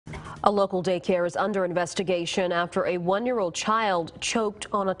A local daycare is under investigation after a one-year-old child choked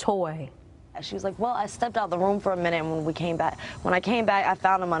on a toy. She was like, well, I stepped out the room for a minute, and when I came back, I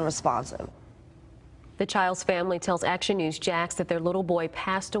found him unresponsive. The child's family tells Action News Jax that their little boy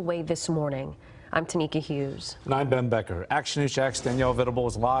passed away this morning. I'm Tanika Hughes. And I'm Ben Becker. Action News Jax Danielle Vitable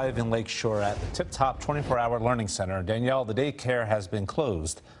is live in Lakeshore at the Tip Top 24-hour Learning Center. Danielle, the daycare has been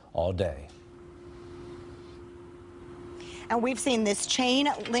closed all day. And we've seen this chain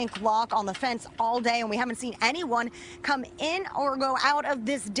link lock on the fence all day, and we haven't seen anyone come in or go out of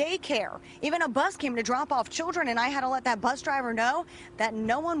this daycare. Even a bus came to drop off children, and I had to let that bus driver know that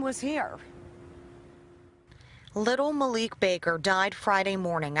no one was here. Little Malik Baker died Friday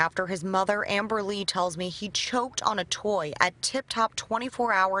morning after his mother, Amber Lee, tells me he choked on a toy at Tip Top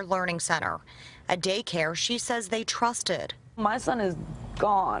 24-hour Learning Center, a daycare she says they trusted. My son is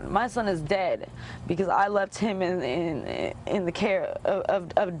gone. My son is dead because I left him in the care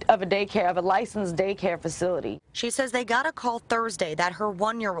of a daycare, of a licensed daycare facility. She says they got a call Thursday that her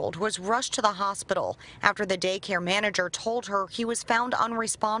one-year-old was rushed to the hospital after the daycare manager told her he was found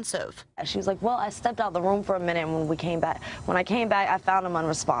unresponsive. She was like, well, I stepped out the room for a minute, and when I came back, I found him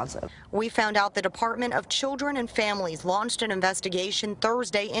unresponsive. We found out the Department of Children and Families launched an investigation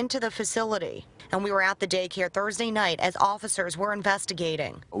Thursday into the facility, and we were at the daycare Thursday night as officers were investigating.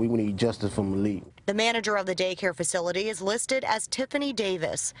 We need justice for Malik. The manager of the daycare facility is listed as Tiffany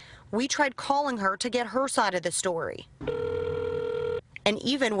Davis. We tried calling her to get her side of the story and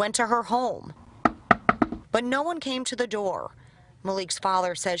even went to her home, but no one came to the door. Malik's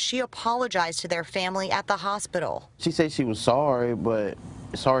father says she apologized to their family at the hospital. She said she was sorry, but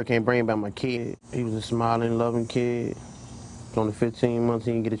sorry can't bring back my kid. He was a smiling, loving kid. Only 15 months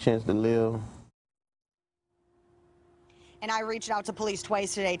he didn't get a chance to live. And I reached out to police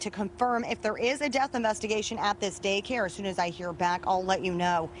twice today to confirm if there is a death investigation at this daycare. As soon as I hear back, I'll let you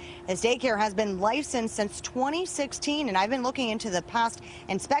know. This daycare has been licensed since 2016, and I've been looking into the past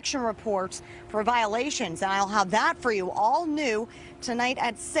inspection reports for violations, and I'll have that for you all new tonight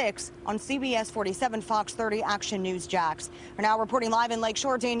at 6 on CBS 47 Fox 30 Action News Jax. We're now reporting live in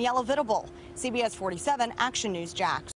Lakeshore, Danielle Vitable, CBS 47 Action News Jax.